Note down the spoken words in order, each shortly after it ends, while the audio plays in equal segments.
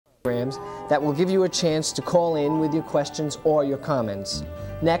programs that will give you a chance to call in with your questions or your comments.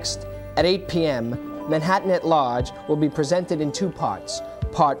 Next, at 8 p.m., Manhattan at Large will be presented in two parts.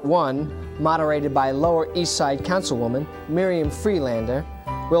 Part 1, moderated by Lower East Side Councilwoman Miriam Friedlander,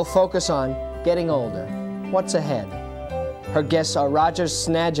 will focus on getting older. What's ahead? Her guests are Roger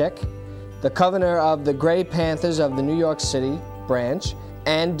Sanjek, the governor of the Gray Panthers of the New York City branch,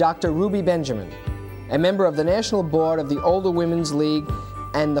 and Dr. Ruby Benjamin, a member of the National Board of the Older Women's League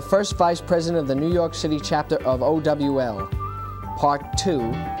and the first vice president of the New York City chapter of OWL. Part 2,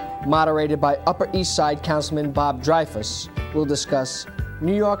 moderated by Upper East Side Councilman Bob Dreyfus, will discuss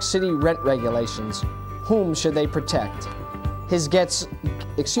New York City rent regulations. Whom should they protect? His guests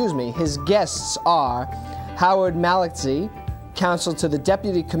are Howard Malakzi, counsel to the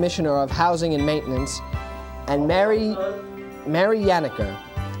Deputy Commissioner of Housing and Maintenance, and Mary Yanniker,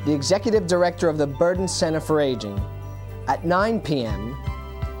 the Executive Director of the Burden Center for Aging. At 9 p.m.,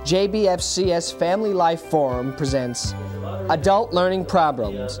 JBFCS Family Life Forum presents Adult Learning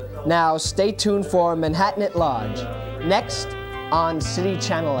Problems. Now stay tuned for Manhattan at Large, next on City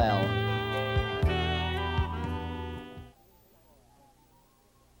Channel L.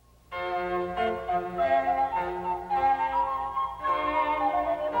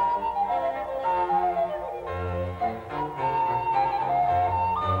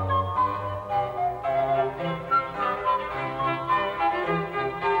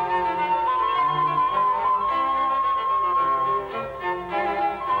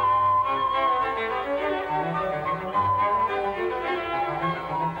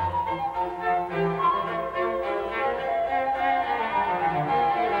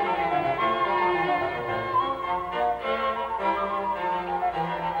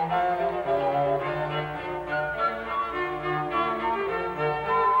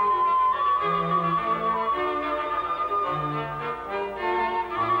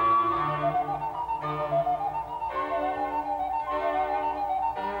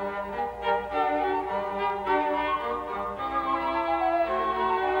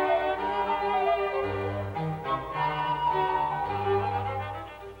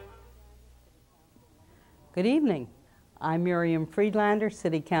 Good evening. I'm Miriam Friedlander,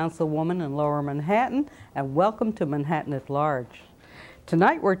 City Councilwoman in Lower Manhattan, and welcome to Manhattan at Large.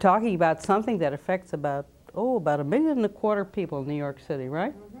 Tonight we're talking about something that affects about 1.25 million people in New York City,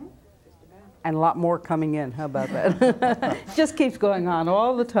 right? Mm-hmm. And a lot more coming in. How about that? It just keeps going on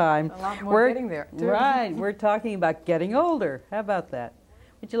all the time. A lot more getting there, too. Right. We're talking about getting older. How about that?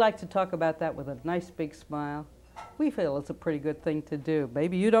 Would you like to talk about that with a nice big smile? We feel it's a pretty good thing to do.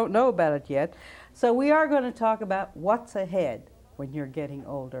 Maybe you don't know about it yet. So we are going to talk about what's ahead when you're getting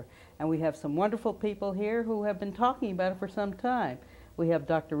older. And we have some wonderful people here who have been talking about it for some time. We have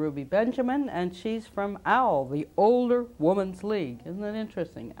Dr. Ruby Benjamin, and she's from OWL, the Older Women's League. Isn't that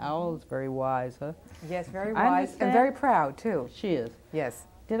interesting? OWL is very wise, huh? Yes, very wise, and very proud, too. She is. Yes.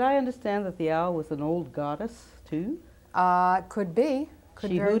 Did I understand that the owl was an old goddess, too? Could be.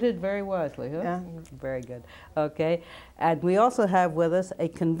 She hooted very wisely, huh? Yeah. Very good. Okay. And we also have with us a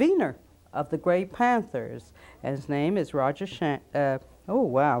convener of the Gray Panthers, and his name is Roger oh,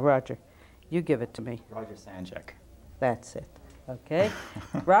 wow, Roger. You give it to me. Roger Sanjek. That's it. Okay.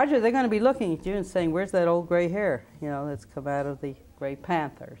 Roger, they're going to be looking at you and saying, where's that old gray hair, that's come out of the Gray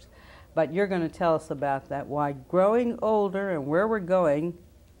Panthers? But you're going to tell us about that, why growing older and where we're going,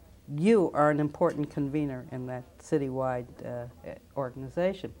 you are an important convener in that citywide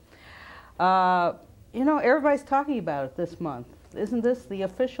organization. Everybody's talking about it this month. Isn't this the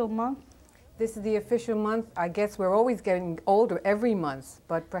official month? This is the official month. I guess we're always getting older every month,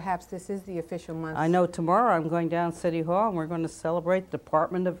 but perhaps this is the official month. I know tomorrow I'm going down City Hall and we're going to celebrate the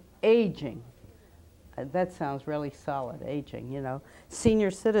Department of Aging. That sounds really solid, aging, Senior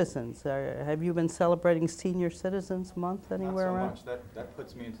citizens. Have you been celebrating Senior Citizens Month anywhere around? Not so much. That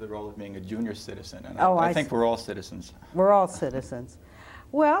puts me into the role of being a junior citizen, and I think we're all citizens. We're all citizens.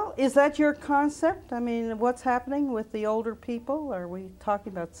 Well, is that your concept? I mean, what's happening with the older people? Are we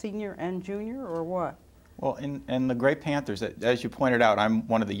talking about senior and junior, or what? Well, in the Gray Panthers, as you pointed out, I'm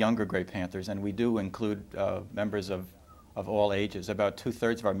one of the younger Gray Panthers, and we do include members of all ages. About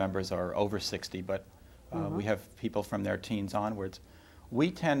 2/3 of our members are over 60, but we have people from their teens onwards.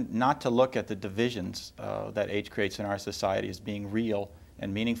 We tend not to look at the divisions that age creates in our society as being real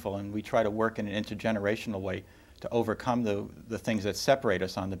and meaningful, and we try to work in an intergenerational way to overcome the things that separate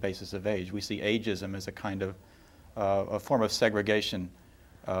us on the basis of age. We see ageism as a kind of a form of segregation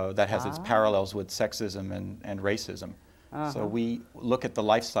that has its parallels with sexism and racism. So we look at the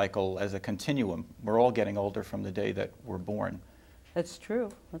life cycle as a continuum. We're all getting older from the day that we're born. That's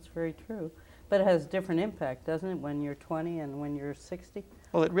true. That's very true. But it has different impact, doesn't it, when you're 20 and when you're 60?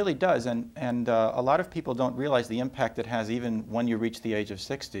 Well, it really does, and a lot of people don't realize the impact it has even when you reach the age of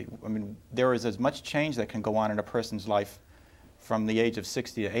 60. I mean, there is as much change that can go on in a person's life from the age of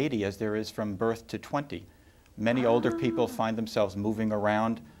 60 to 80 as there is from birth to 20. Many older people find themselves moving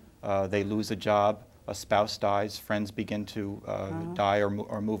around. They lose a job, a spouse dies, friends begin to die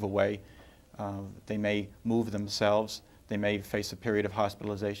or move away. They may move themselves. They may face a period of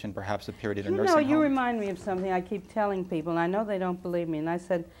hospitalization, perhaps a period in a nursing home. You remind me of something I keep telling people, and I know they don't believe me, and I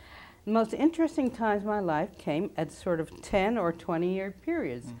said, the most interesting times of my life came at sort of 10 or 20-year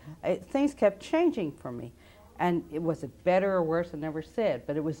periods. Things kept changing for me. And was it better or worse? I never said,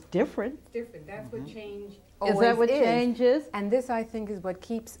 but it was different. It's different. That's what change Is that what change is? And this, I think, is what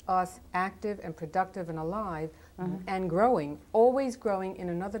keeps us active and productive and alive and growing, always growing in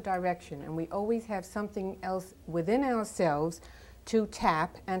another direction. And we always have something else within ourselves to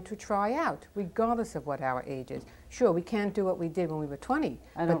tap and to try out, regardless of what our age is. Sure, we can't do what we did when we were 20.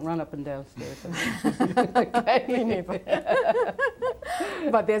 I don't run up and down stairs. Okay, me neither.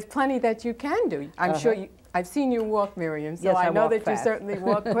 But there's plenty that you can do. I'm sure you, I've seen you walk, Miriam, so yes, I know that fast. you certainly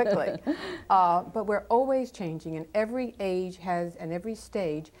walk quickly. But we're always changing, and every age has, and every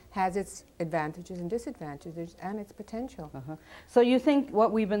stage has its advantages and disadvantages and its potential. So you think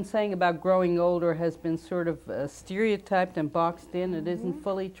what we've been saying about growing older has been sort of stereotyped and boxed in? It isn't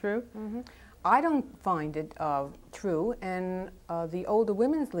fully true? I don't find it true, and the Older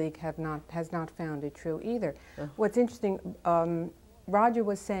Women's League has not found it true either. What's interesting, Roger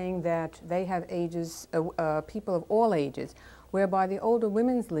was saying that they have ages, people of all ages, whereby the Older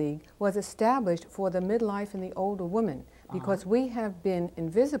Women's League was established for the midlife and the older woman, because we have been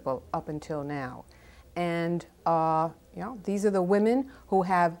invisible up until now. And you know, these are the women who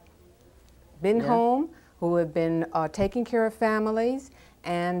have been home, who have been taking care of families,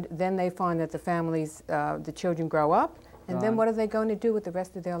 and then they find that the families, the children grow up, and then what are they going to do with the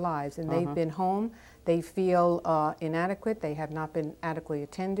rest of their lives? And they've been home, they feel inadequate, they have not been adequately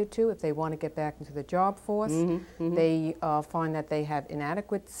attended to. If they want to get back into the job force, they find that they have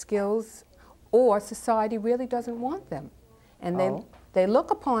inadequate skills, or society really doesn't want them. And they look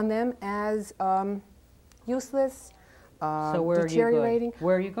upon them as useless, so where deteriorating. Are you going?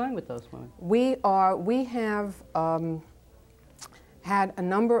 Where are you going with those women? We have had a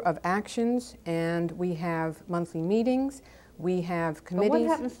number of actions, and we have monthly meetings. We have committees. But what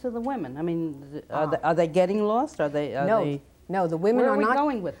happens to the women? I mean, are they getting lost? Are they? No, the women are not. Where are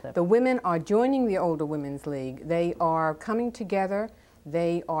we going with them? The women are joining the Older Women's League. They are coming together.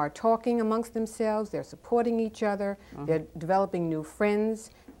 They are talking amongst themselves. They're supporting each other. They're developing new friends,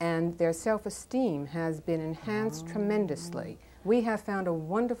 and their self-esteem has been enhanced tremendously. We have found a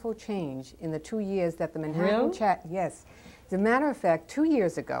wonderful change in the 2 years that the Manhattan Chat. Yes. As a matter of fact, 2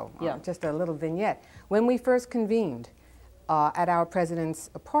 years ago, just a little vignette, when we first convened at our president's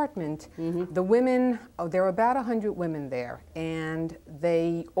apartment, the women, there were about 100 women there, and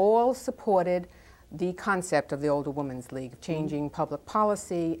they all supported the concept of the Older Women's League, changing public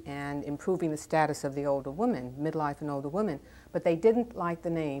policy and improving the status of the older women, midlife and older women, but they didn't like the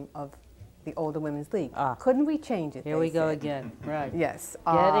name of the Older Women's League. Couldn't we change it? Here we go again. Right. Yes.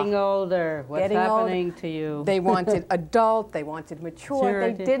 Getting older. What's happening to you? They wanted adult. They wanted mature.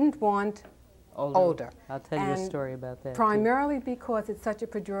 They didn't want older. I'll tell you a story about that. Primarily because it's such a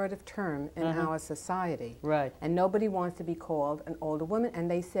pejorative term in our society. Right. And nobody wants to be called an older woman. And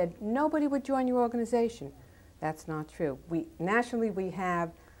they said nobody would join your organization. That's not true. Nationally we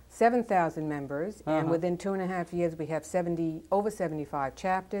have 7,000 members, and within 2.5 years we have over 75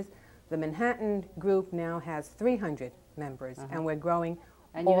 chapters. The Manhattan group now has 300 members, and we're growing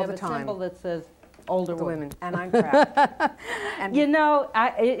all the time. And you have a symbol that says older women. And I'm proud. And you know,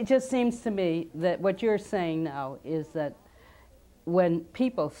 it just seems to me that what you're saying now is that when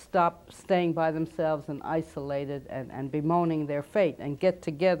people stop staying by themselves and isolated and bemoaning their fate and get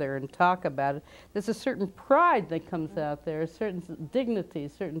together and talk about it, there's a certain pride that comes out there, a certain dignity, a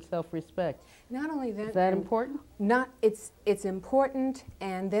certain self-respect. Not only that. Is that important? It's important,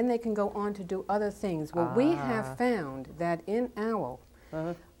 and then they can go on to do other things. Well, we have found that in OWL,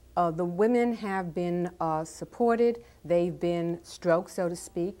 the women have been supported. They've been stroked, so to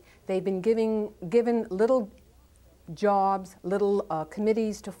speak. They've been given little jobs, little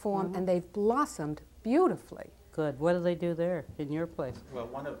committees to form, and they've blossomed beautifully. Good. What do they do there in your place? Well,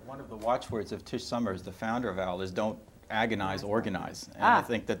 one of the watchwords of Tish Summers, the founder of OWL, is don't agonize, organize. And I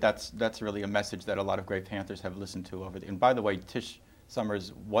think that's really a message that a lot of Gray Panthers have listened to over the. And by the way, Tish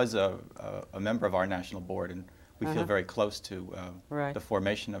Summers was a member of our national board, and we feel very close to the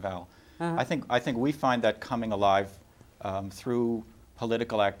formation of OWL. I think we find that coming alive through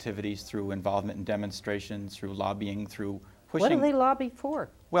political activities, through involvement in demonstrations, through lobbying, through pushing. What do they lobby for?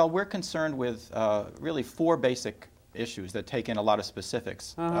 Well, we're concerned with really 4 basic issues that take in a lot of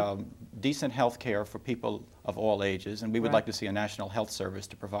specifics. Decent health care for people of all ages, and we would like to see a national health service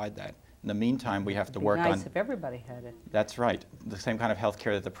to provide that. In the meantime, we have to work on... It'd be nice if everybody had it. That's right. The same kind of health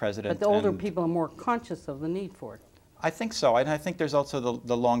care that the president... But the older people are more conscious of the need for it. I think so, and I think there's also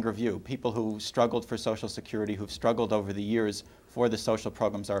the longer view. People who struggled for Social Security, who've struggled over the years for the social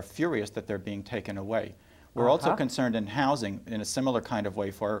programs, are furious that they're being taken away. We're also concerned in housing in a similar kind of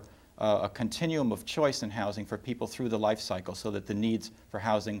way for a continuum of choice in housing for people through the life cycle, so that the needs for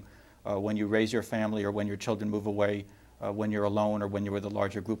housing when you raise your family or when your children move away, when you're alone or when you're with a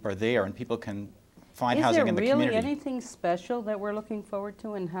larger group are there, and people can find housing in the community. Is there really anything special that we're looking forward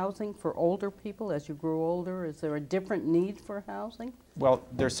to in housing for older people as you grow older? Is there a different need for housing? Well,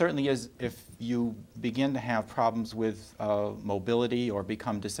 there certainly is if you begin to have problems with mobility or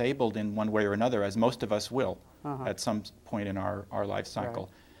become disabled in one way or another, as most of us will at some point in our life cycle.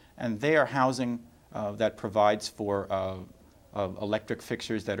 Right. And they are housing that provides for electric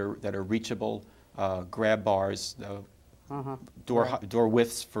fixtures that are reachable, grab bars, door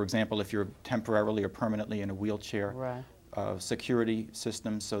widths, for example, if you're temporarily or permanently in a wheelchair. Right. Security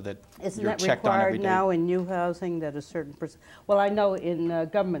systems so that Isn't you're that checked on every day. required now in new housing that a certain percent? Well, I know in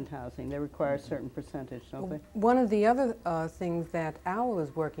government housing they require a certain percentage, don't they? One of the other things that OWL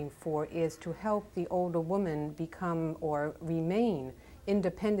is working for is to help the older woman become or remain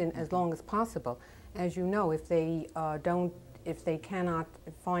independent as long as possible. As you know, if they cannot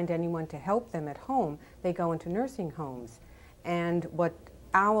find anyone to help them at home, they go into nursing homes. And what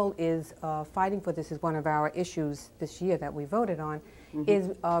OWL is fighting for, this is one of our issues this year that we voted on,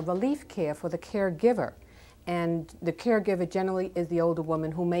 is relief care for the caregiver. And the caregiver generally is the older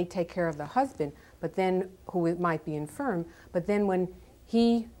woman who may take care of the husband, but then who might be infirm, but then when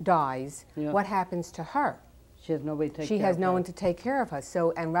he dies, what happens to her? She has nobody to take care of her. She has no one to take care of her.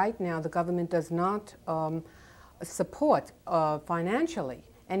 So, and right now the government does not support financially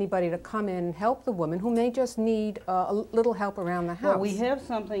anybody to come in and help the woman who may just need a little help around the house. Well, we have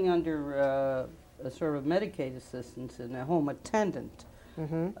something under a sort of Medicaid assistance in a home attendant.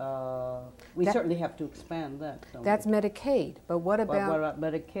 We certainly have to expand that. That's Medicaid, but what about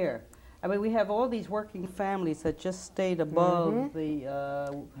Medicare? I mean, we have all these working families that just stayed above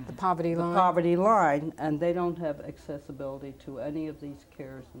the poverty line. Poverty line, and they don't have accessibility to any of these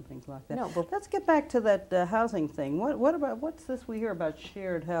cares and things like that. No, but let's get back to that housing thing. What's this we hear about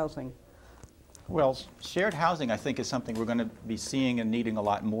shared housing? Well, shared housing, I think, is something we're going to be seeing and needing a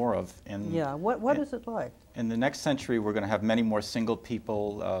lot more of. What is it like? In the next century, we're going to have many more single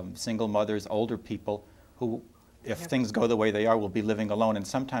people, single mothers, older people who, if things go the way they are, will be living alone, and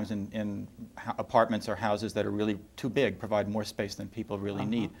sometimes in apartments or houses that are really too big, provide more space than people really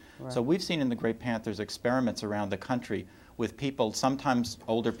need. Right. So we've seen in the Gray Panthers experiments around the country with people, sometimes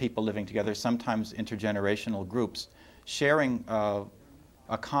older people living together, sometimes intergenerational groups, sharing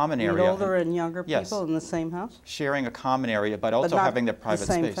a common area. Older and younger people in the same house? Sharing a common area, but also having their private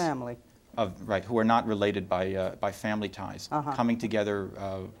space. The same family. Right, who are not related by family ties, coming together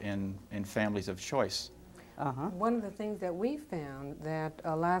in families of choice. One of the things that we found that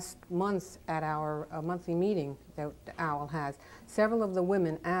last month at our monthly meeting that OWL has, several of the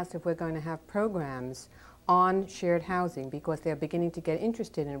women asked if we're going to have programs on shared housing because they're beginning to get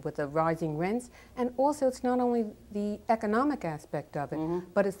interested in it with the rising rents, and also it's not only the economic aspect of it,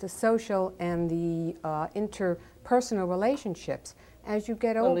 but it's the social and the interpersonal relationships. As you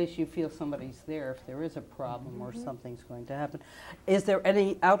get older, at least you feel somebody's there if there is a problem or something's going to happen. Is there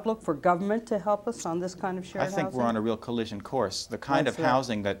any outlook for government to help us on this kind of shared housing? I think we're on a real collision course. The kind of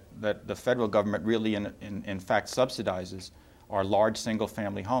housing that the federal government really in fact subsidizes are large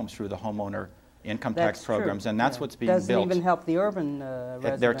single-family homes through the homeowner income tax programs, and that's what's being built. Doesn't even help the urban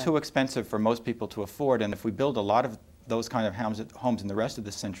resident. They're too expensive for most people to afford, and if we build a lot of those kind of homes in the rest of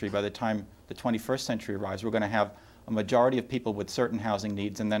the century, by the time the 21st century arrives, we're going to have a majority of people with certain housing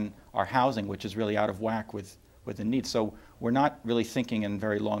needs, and then our housing, which is really out of whack with the needs. So we're not really thinking in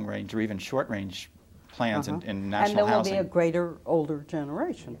very long range or even short range plans in national housing. And there will be a greater older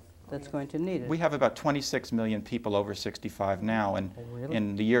generation that's going to need it. We have about 26 million people over 65 now, and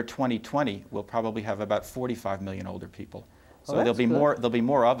in the year 2020, we'll probably have about 45 million older people. So there'll be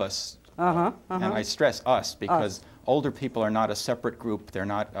more of us. And I stress us because older people are not a separate group. They're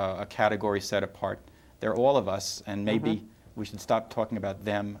not a category set apart. They're all of us, and maybe we should stop talking about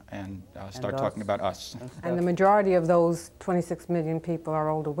them and start talking about us. And the majority of those 26 million people are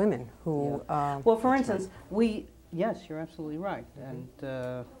older women who... well, for instance, yes, you're absolutely right.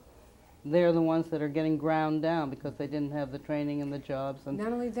 And they're the ones that are getting ground down because they didn't have the training and the jobs and,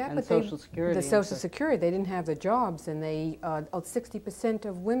 Not only that, and but Social Security. the Social Security, they didn't have the jobs, and they 60%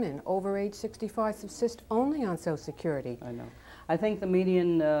 of women over age 65 subsist only on Social Security. I know. I think the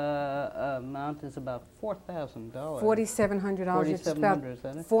median amount is about $4,000. $4,700. It's about $4,700,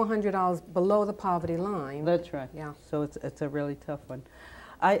 isn't it? $400 below the poverty line. That's right. Yeah. So it's a really tough one.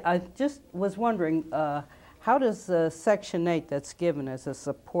 I just was wondering, how does Section 8 that's given as a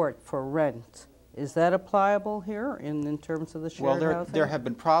support for rent, is that applicable here in terms of the shared housing? There have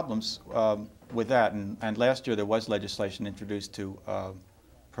been problems with that, and last year there was legislation introduced to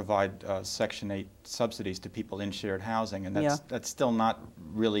provide Section 8 subsidies to people in shared housing, and that's still not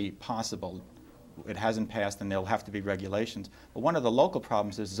really possible. It hasn't passed, and there'll have to be regulations. But one of the local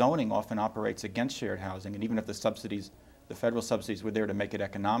problems is zoning often operates against shared housing, and even if the federal subsidies were there to make it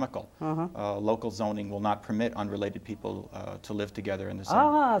economical, local zoning will not permit unrelated people to live together in the same.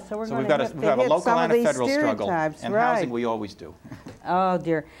 So we're so going we to have a local some and of a these federal struggle, and right. housing we always do. Oh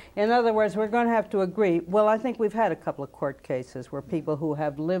dear. In other words, we're going to have to agree. Well, I think we've had a couple of court cases where people who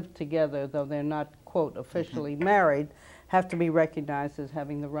have lived together, though they're not, quote, officially married, have to be recognized as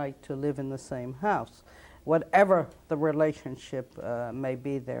having the right to live in the same house, whatever the relationship may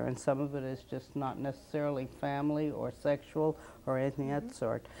be there. And some of it is just not necessarily family or sexual or anything of that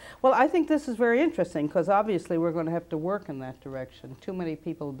sort. Well, I think this is very interesting because obviously we're going to have to work in that direction. Too many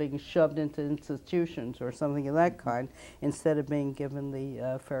people being shoved into institutions or something of that kind instead of being given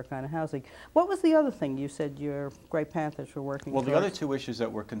the fair kind of housing. What was the other thing you said your Gray Panthers were working Well, towards? the other two issues that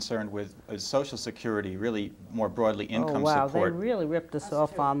we're concerned with is Social Security, really more broadly income wow, support. They really ripped us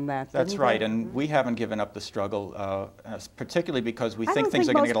off on that. That's didn't right, they? and we haven't given up the struggle, particularly because we I think don't things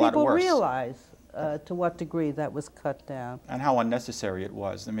are going to get a lot most worse. people realize to what degree that was cut down. And how unnecessary it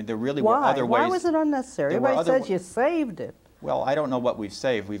was. I mean, there really Why? were other ways. Why was it unnecessary? There were Everybody other says you saved it. Well, I don't know what we've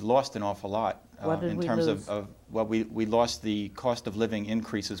saved. We've lost an awful lot What did in we terms lose? of well, we lost the cost of living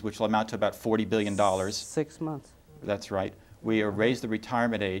increases, which will amount to about $40 billion. 6 months. That's right. We raised the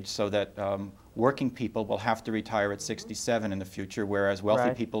retirement age so that working people will have to retire at 67 in the future, whereas wealthy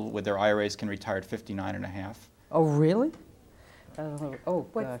Right. people with their IRAs can retire at 59 and a half. Oh, really? Oh,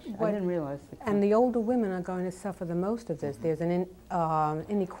 What- gosh. I what- didn't realize. And the older women are going to suffer the most of this. There's an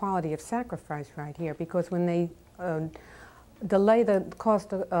inequality of sacrifice right here, because when they delay the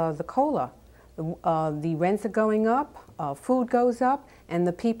cost of the COLA, the rents are going up, food goes up, and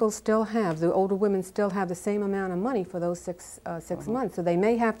the people still have, the older women still have the same amount of money for those six months. So they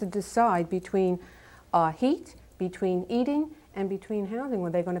may have to decide between heat, between eating, and between housing,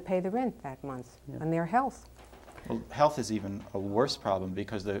 when they're going to pay the rent that month, and their health. Well, health is even a worse problem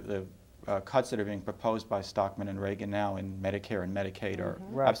because the cuts that are being proposed by Stockman and Reagan now in Medicare and Medicaid are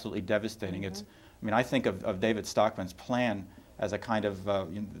Right. absolutely devastating. I mean, I think of David Stockman's plan as a kind of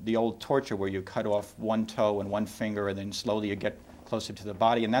the old torture where you cut off one toe and one finger and then slowly you get closer to the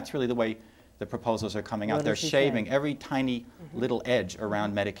body, and that's really the way the proposals are coming out. What They're is he shaving saying? every tiny little edge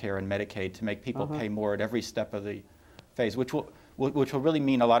around Medicare and Medicaid to make people pay more at every step of the phase, which will really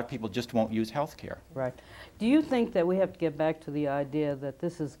mean a lot of people just won't use health care. Right. Do you think that we have to get back to the idea that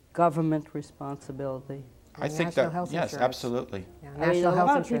this is government responsibility? I think National that, health yes, insurance. absolutely. Yeah, I mean, a national health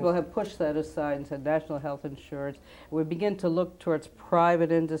lot of people insurance. have pushed that aside and said national health insurance. We begin to look towards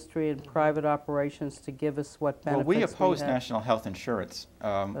private industry and private operations to give us what Well, benefits we oppose have. national health insurance.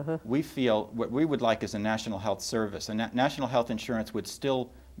 We feel what we would like is a national health service. And national health insurance would still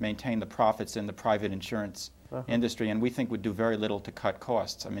maintain the profits in the private insurance industry, and we think would do very little to cut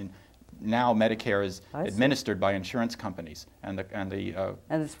costs. I mean, now Medicare is I see. administered by insurance companies, and And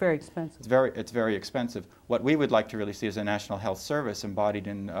it's very expensive. it's very expensive. What we would like to really see is a national health service embodied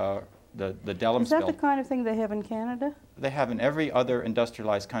in the Dellums Is that bill. the kind of thing they have in Canada? They have in every other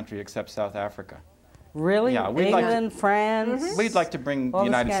industrialized country except South Africa. Really? Yeah, we'd like to- England, France? We'd like to bring All the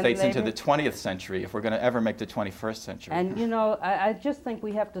the United States into the Scandinavia? 20th century if we're going to ever make the 21st century. And you know, I just think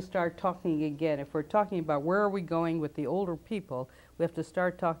we have to start talking again. If we're talking about where are we going with the older people, we have to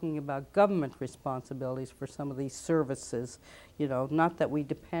start talking about government responsibilities for some of these services. You know, not that we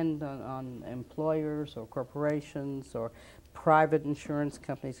depend on employers or corporations or private insurance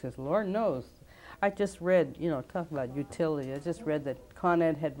companies, because Lord knows. I just read, you know, talking about utility, I just read that Con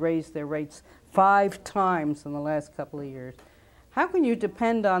Ed had raised their rates 5 times in the last couple of years. How can you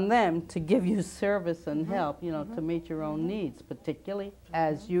depend on them to give you service and help, you know, to meet your own needs, particularly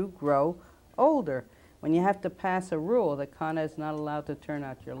as you grow older, when you have to pass a rule that Con Ed's not allowed to turn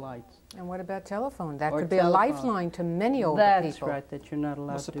out your lights? And what about telephone? That Or could be telephone. a lifeline to many older That's people. right, that you're not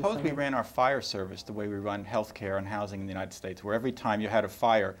allowed Well, to do suppose we something. ran our fire service the way we run health care and housing in the United States, where every time you had a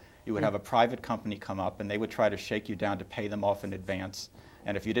fire, you would have a private company come up, and they would try to shake you down to pay them off in advance.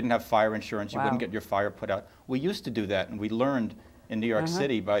 And if you didn't have fire insurance, you wouldn't get your fire put out. We used to do that, and we learned in New York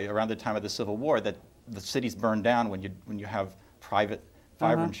City by around the time of the Civil War that the cities burn down when you have private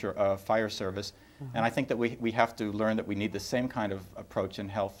fire service. And I think that we have to learn that we need the same kind of approach in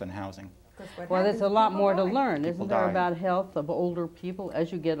health and housing. Well, there's a lot more to learn, isn't there, about health of older people?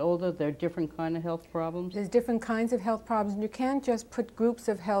 As you get older, there are different kind of health problems? There's different kinds of health problems, and you can't just put groups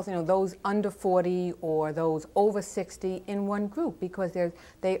of health, you know, those under 40 or those over 60 in one group, because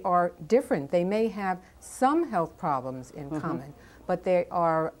they are different. They may have some health problems in common, but they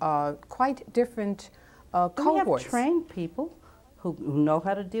are quite different cohorts. Do we have trained people who know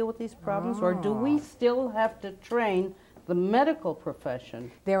how to deal with these problems, or do we still have to train the medical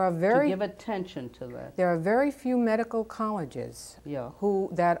profession to give attention to that? There are very few medical colleges that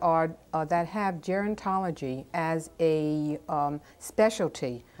have gerontology as a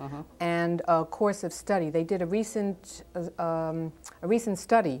specialty and a course of study. They did a recent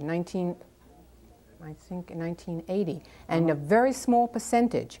study, I think in 1980, and a very small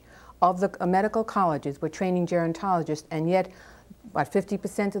percentage of the medical colleges were training gerontologists, and yet about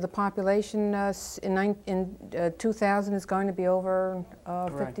 50% of the population in 2000 is going to be over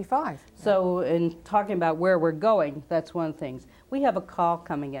 55. So in talking about where we're going, that's one of the things. We have a call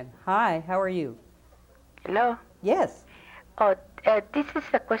coming in. Hi, how are you? Hello? Yes. Oh, this is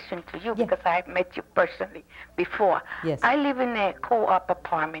a question to you because I've met you personally before. Yes. I live in a co-op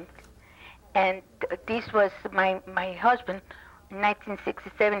apartment, and this was my husband. In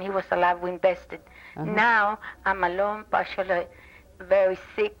 1967, he was alive. We invested. Now I'm alone, partially very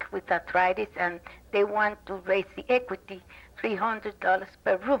sick with arthritis, and they want to raise the equity, $300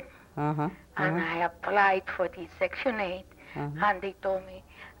 per room. And I applied for the Section 8, and they told me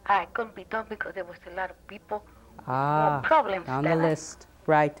I couldn't be done because there was a lot of people more problems on the list.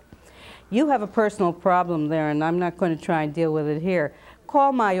 Right. You have a personal problem there, and I'm not going to try and deal with it here.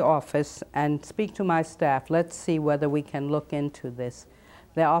 Call my office and speak to my staff. Let's see whether we can look into this.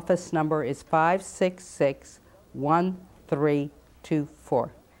 The office number is 566-1324.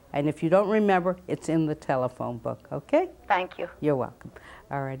 And if you don't remember, it's in the telephone book, okay? Thank you. You're welcome.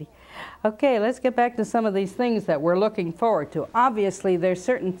 All righty. Okay, let's get back to some of these things that we're looking forward to. Obviously, there's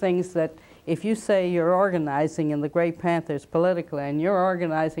certain things that if you say you're organizing in the Gray Panthers politically and you're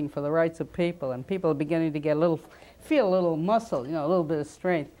organizing for the rights of people and people are beginning to get feel a little muscle, you know, a little bit of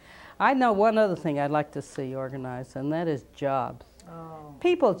strength. I know one other thing I'd like to see organized, and that is jobs.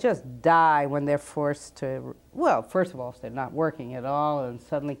 People just die when they're forced to, well, first of all, if they're not working at all and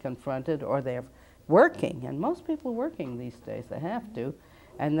suddenly confronted, or they're working, and most people are working these days, they have to,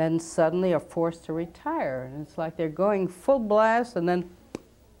 and then suddenly are forced to retire. And it's like they're going full blast and then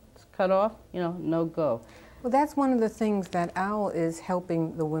it's cut off, you know, no go. Well, that's one of the things that OWL is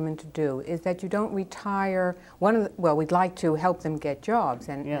helping the women to do, is that you don't retire. Well, we'd like to help them get jobs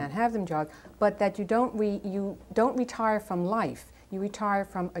and have them jobs, but that you don't retire from life. You retire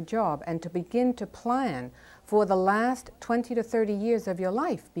from a job, and to begin to plan for the last 20 to 30 years of your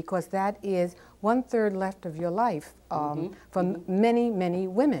life, because that is 1/3 left of your life for many, many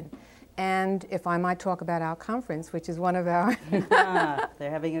women. And if I might talk about our conference, which is one of our... They're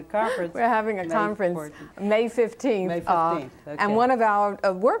having a conference. We're having a conference May 15th. May 15th, okay. And one of our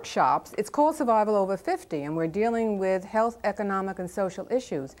workshops, it's called Survival Over 50, and we're dealing with health, economic, and social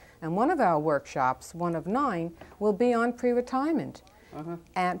issues. And one of our workshops, one of 9, will be on pre-retirement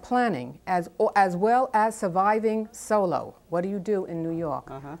and planning, as well as surviving solo. What do you do in New York?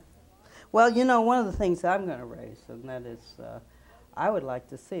 Well, you know, one of the things I'm going to raise, and that is... I would like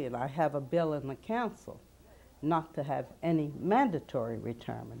to see, and I have a bill in the council, not to have any mandatory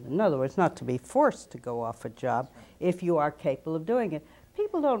retirement. In other words, not to be forced to go off a job if you are capable of doing it.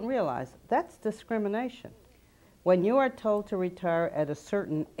 People don't realize that's discrimination. When you are told to retire at a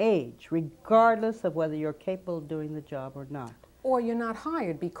certain age, regardless of whether you're capable of doing the job or not. Or you're not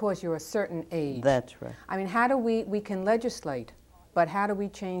hired because you're a certain age. That's right. I mean, how do we can legislate, but how do we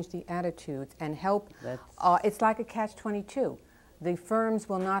change the attitudes and help? It's like a catch-22. The firms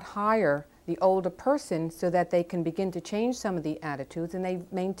will not hire the older person so that they can begin to change some of the attitudes, and they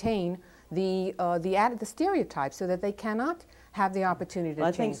maintain the stereotypes so that they cannot have the opportunity to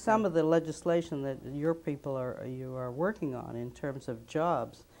change. I think some of the legislation that you are working on in terms of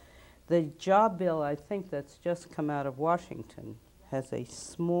jobs, the job bill, I think that's just come out of Washington, has a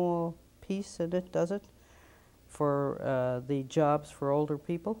small piece in it, does it, for the jobs for older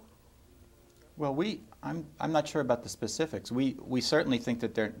people? Well, I'm not sure about the specifics. We certainly think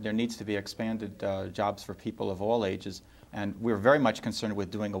that there needs to be expanded jobs for people of all ages, and we're very much concerned with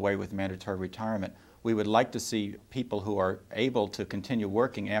doing away with mandatory retirement. we would like to see people who are able to continue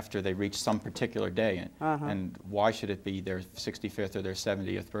working after they reach some particular day. And why should it be their 65th or their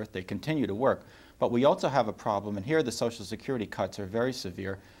 70th birthday? Continue to work. But we also have a problem, and here the Social Security cuts are very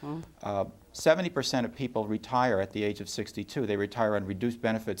severe. 70% of people retire at the age of 62. They retire on reduced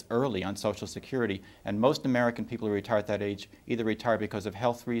benefits early on Social Security, and most American people who retire at that age either retire because of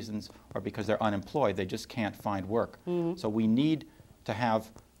health reasons or because they're unemployed. They just can't find work. So we need to have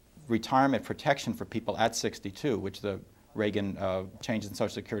retirement protection for people at 62, which the Reagan changes in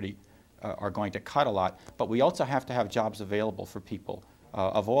Social Security are going to cut a lot. But we also have to have jobs available for people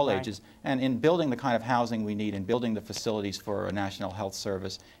of all ages, and in building the kind of housing we need, in building the facilities for a national health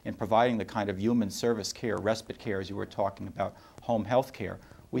service, in providing the kind of human service care, respite care, as you were talking about, home health care,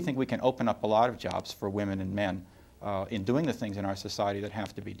 we think we can open up a lot of jobs for women and men in doing the things in our society that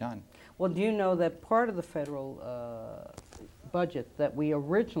have to be done. Well, do you know that part of the federal budget that we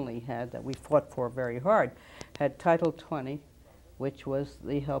originally had, that we fought for very hard, had Title 20, which was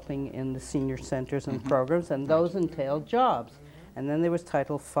the helping in the senior centers and programs, and those entailed jobs. And then there was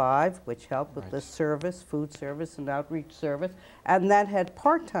Title V, which helped with the service, food service, and outreach service, and that had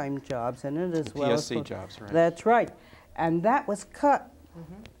part-time jobs in it as well. PSC jobs, right. That's right. And that was cut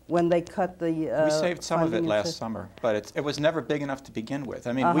when they cut the we saved some of it last summer, but it was never big enough to begin with.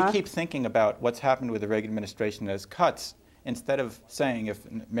 I mean, we keep thinking about what's happened with the Reagan administration as cuts, instead of saying,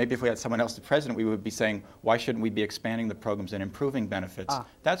 maybe if we had someone else the president, we would be saying, why shouldn't we be expanding the programs and improving benefits?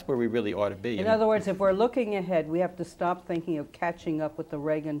 That's where we really ought to be. In other words, if we're looking ahead, we have to stop thinking of catching up with the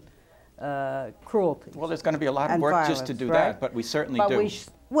Reagan cruelty. Well, there's going to be a lot of work just to do that, but we certainly do.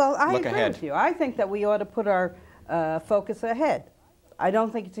 Well, I agree ahead. with you. I think that we ought to put our focus ahead. I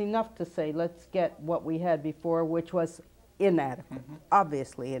don't think it's enough to say, let's get what we had before, which was inadequate,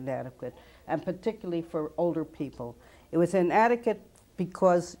 obviously inadequate, and particularly for older people. It was inadequate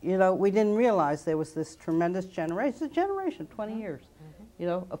because, you know, we didn't realize there was this tremendous generation, it's a generation, 20 years, you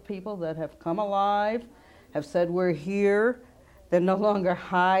know, of people that have come alive, have said we're here, they're no longer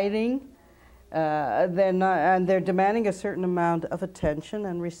hiding, and they're demanding a certain amount of attention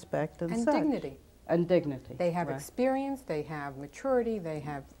and respect and such. Dignity. And dignity. They have experience, they have maturity, they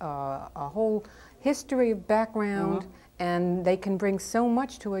have a whole history of background, and they can bring so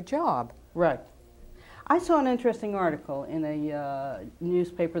much to a job. Right. I saw an interesting article in a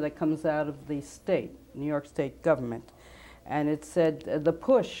newspaper that comes out of the state, New York State government, and it said the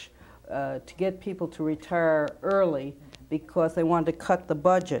push to get people to retire early because they wanted to cut the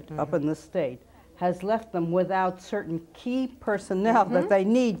budget up in the state has left them without certain key personnel that they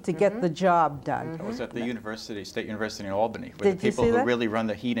need to get the job done. I was at the university, State University in Albany, where the people who really run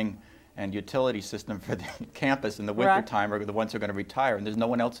the heating and utility system for the campus in the wintertime are the ones who are going to retire, and there's no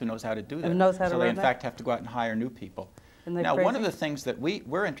one else who knows how to do that. So they, in fact, have to go out and hire new people. Now, one of the things that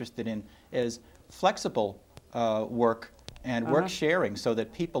we're interested in is flexible work and work sharing, so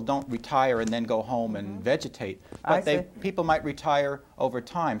that people don't retire and then go home and vegetate, but people might retire over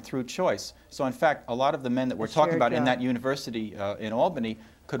time through choice. So, in fact, a lot of the men that we're talking about in that university in Albany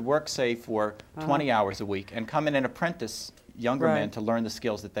could work, say, for 20 hours a week and come in and apprentice younger men to learn the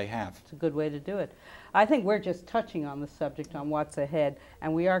skills that they have. It's a good way to do it. I think we're just touching on the subject on what's ahead,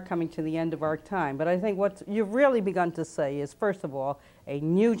 and we are coming to the end of our time. But I think what you've really begun to say is, first of all, a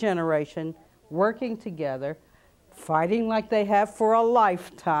new generation working together, fighting like they have for a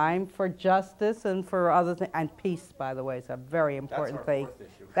lifetime for justice and for other things. And peace, by the way, is a very important thing.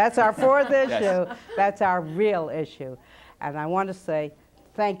 That's our fourth issue. That's our real issue. And I want to say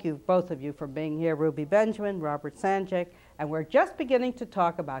thank you, both of you, for being here, Ruby Benjamin, Robert Sanjek, and we're just beginning to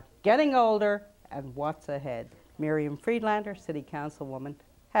talk about getting older and what's ahead. Miriam Friedlander, City Councilwoman,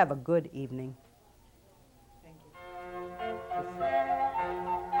 have a good evening.